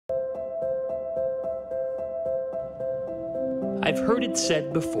I've heard it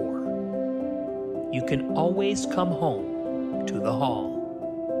said before, you can always come home to the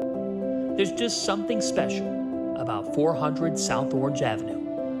Hall. There's just something special about 400 South Orange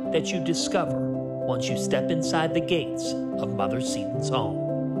Avenue that you discover once you step inside the gates of Mother Seton's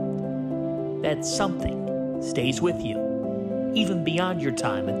home. That something stays with you, even beyond your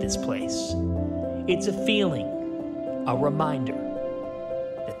time at this place. It's a feeling, a reminder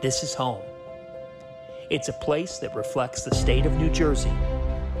that this is home. It's a place that reflects the state of New Jersey,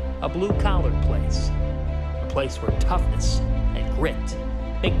 a blue-collar place, a place where toughness and grit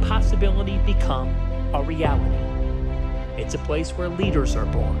make possibility become a reality. It's a place where leaders are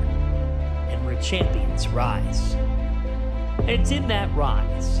born and where champions rise. And it's in that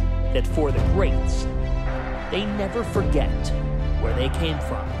rise that for the greats, they never forget where they came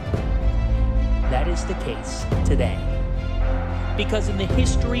from. That is the case today. Because in the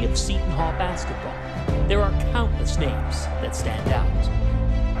history of Seton Hall basketball, there are countless names that stand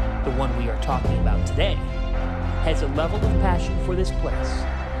out. The one we are talking about today has a level of passion for this place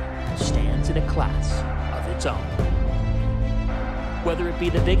and stands in a class of its own. Whether it be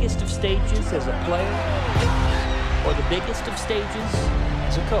the biggest of stages as a player or the biggest of stages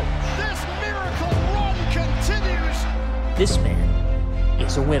as a coach, this miracle run continues. This man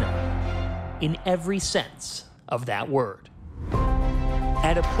is a winner in every sense of that word.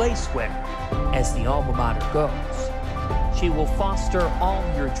 At a place where, as the alma mater goes, she will foster all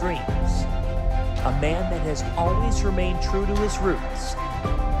your dreams. A man that has always remained true to his roots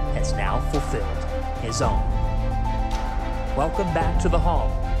has now fulfilled his own. Welcome back to the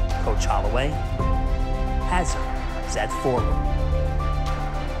Hall, Coach Holloway. Hazard is at forward.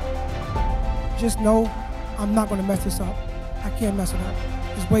 Just know I'm not going to mess this up. I can't mess it up.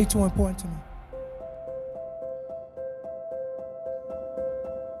 It's way too important to me.